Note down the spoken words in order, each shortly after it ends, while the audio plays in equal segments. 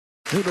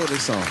Who know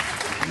this song?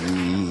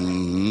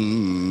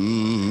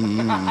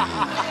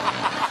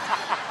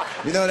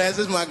 You know, that's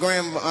just my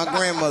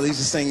grandmother used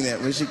to sing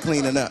that when she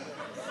cleaning up.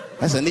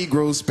 That's a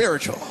Negro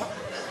spiritual.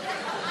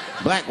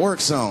 Black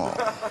work song.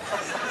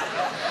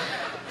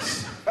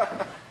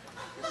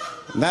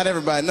 Not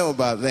everybody know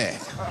about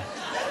that.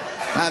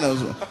 I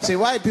know. See,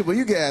 white people,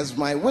 you guys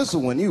might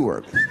whistle when you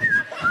work.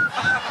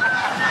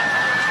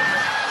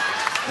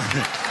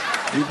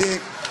 You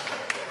dig?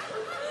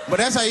 But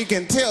that's how you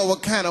can tell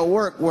what kind of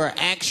work we're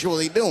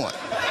actually doing.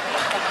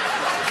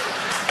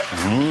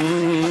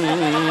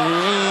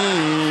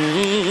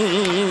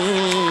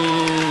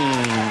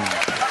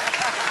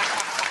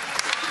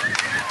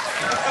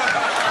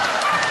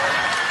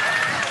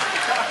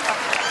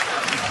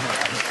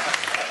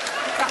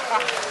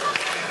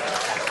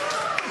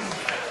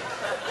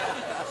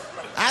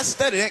 I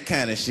study that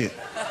kind of shit.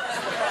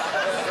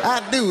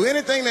 I do.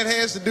 Anything that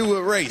has to do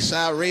with race.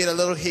 I read a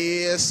little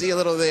here, see a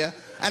little there.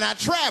 And I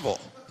travel.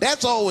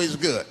 That's always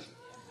good.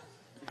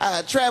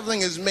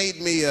 Traveling has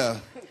made me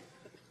a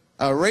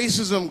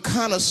racism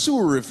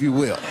connoisseur, if you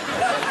will.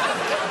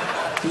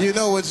 You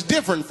know, it's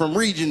different from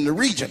region to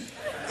region.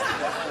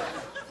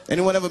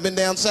 Anyone ever been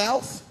down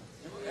south?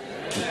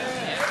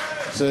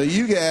 So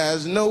you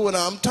guys know what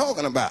I'm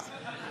talking about.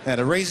 And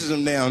the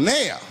racism down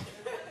there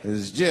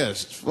is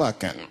just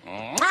fucking,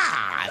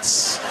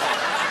 it's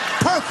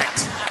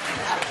perfect.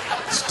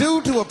 It's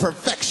due to a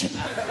perfection.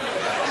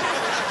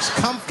 It's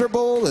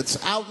comfortable,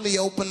 it's out in the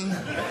open.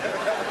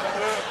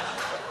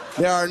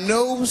 There are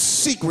no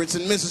secrets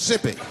in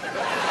Mississippi.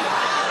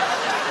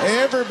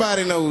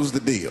 Everybody knows the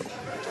deal.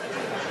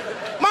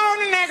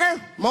 Morning,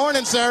 nigger.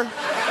 Morning, sir.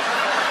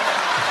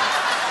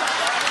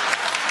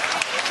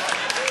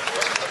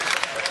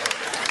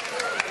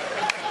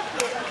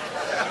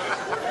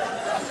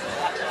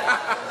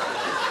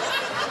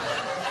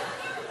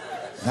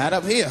 Not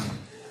up here.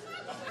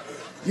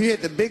 You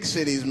hit the big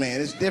cities, man,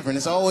 it's different.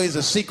 It's always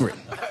a secret.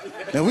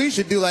 Now, we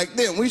should do like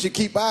them. We should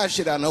keep our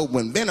shit out in the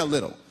open, then a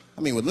little.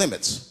 I mean, with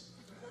limits.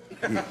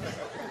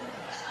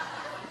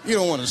 You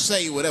don't want to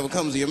say whatever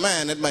comes to your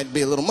mind. That might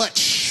be a little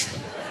much.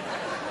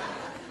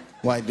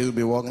 White dude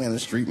be walking down the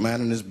street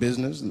minding his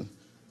business, and the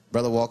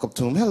brother walk up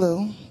to him,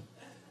 hello,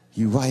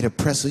 you white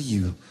oppressor,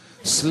 you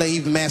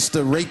slave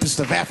master rapist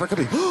of Africa.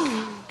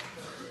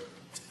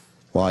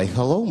 Why,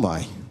 hello,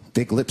 my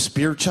big lip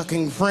spear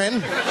chucking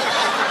friend.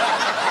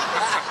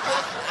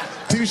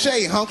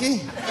 Touche,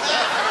 hunky.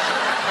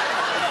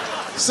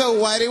 So,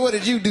 Whitey, what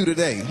did you do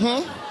today,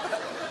 huh?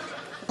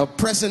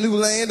 Oppress a new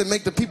land and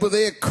make the people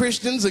there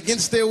Christians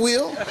against their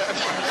will?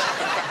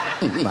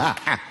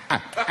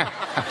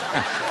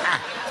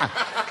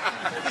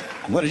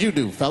 What did you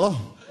do, fellow?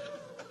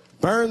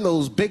 Burn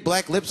those big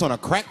black lips on a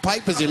crack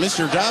pipe as you missed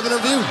your job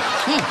interview?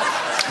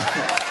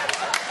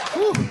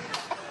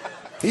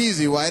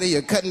 Easy, Whitey,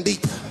 you're cutting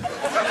deep.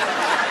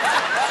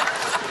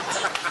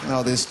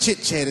 All this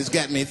chit-chat has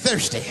got me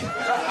thirsty.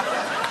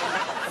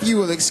 You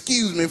will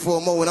excuse me for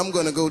a moment. I'm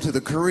going to go to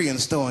the Korean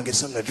store and get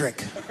something to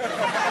drink.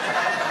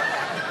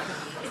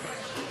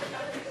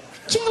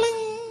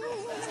 Ching-a-ling.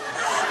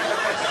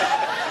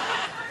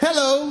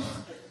 Hello.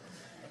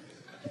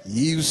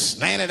 You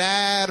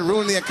slanted-eyed,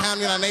 ruining the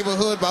economy in our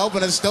neighborhood by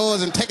opening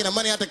stores and taking the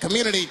money out the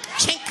community.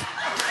 Chink.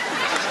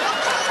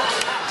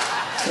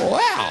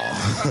 Wow.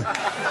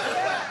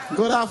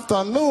 Good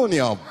afternoon,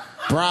 you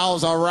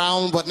browse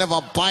around but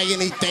never buy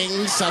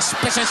anything.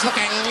 Suspicious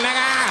looking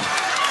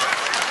nigga.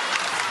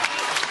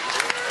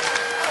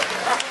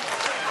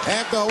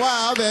 After a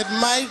while, that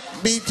might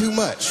be too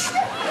much.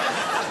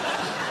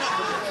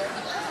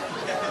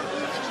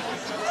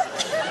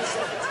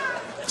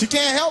 But you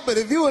can't help it.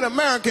 If you're an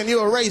American,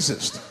 you're a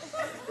racist.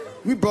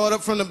 We brought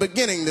up from the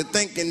beginning to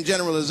think in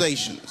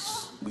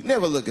generalizations. We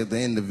never look at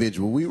the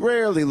individual. We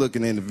rarely look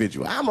at the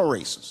individual. I'm a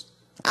racist.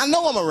 I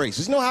know I'm a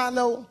racist. You know how I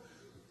know?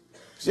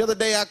 The other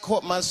day, I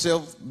caught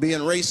myself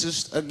being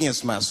racist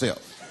against myself.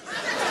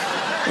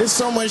 There's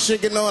so much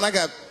shit going on, I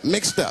got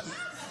mixed up.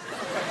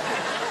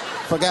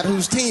 Forgot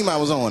whose team I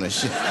was on and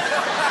shit.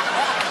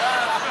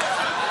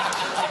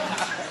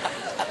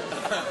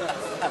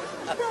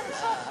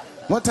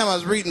 One time I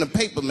was reading the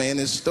paper, man,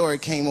 this story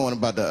came on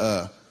about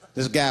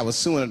this guy was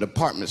suing a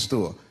department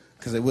store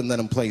because they wouldn't let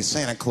him play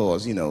Santa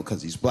Claus, you know,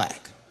 because he's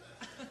black.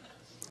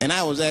 And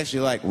I was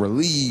actually, like,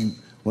 relieved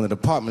when the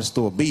department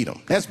store beat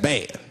him. That's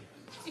bad.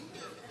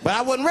 But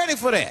I wasn't ready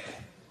for that.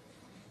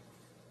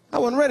 I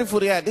wasn't ready for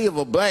the idea of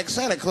a black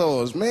Santa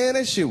Claus. Man,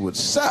 that shit would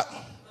suck.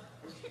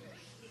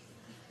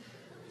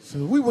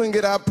 So we wouldn't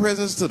get our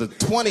presents till the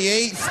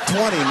 28th,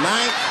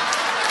 29th.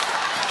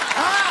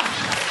 Ah!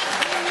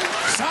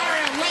 Sorry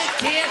I'm late,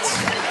 kids.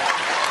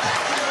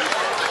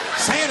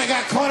 Santa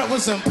got caught up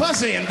with some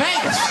pussy in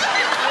Vegas.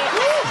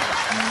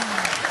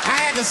 I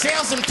had to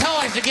sell some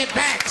toys to get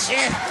back,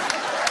 shit.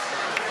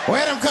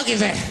 Where them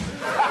cookies at?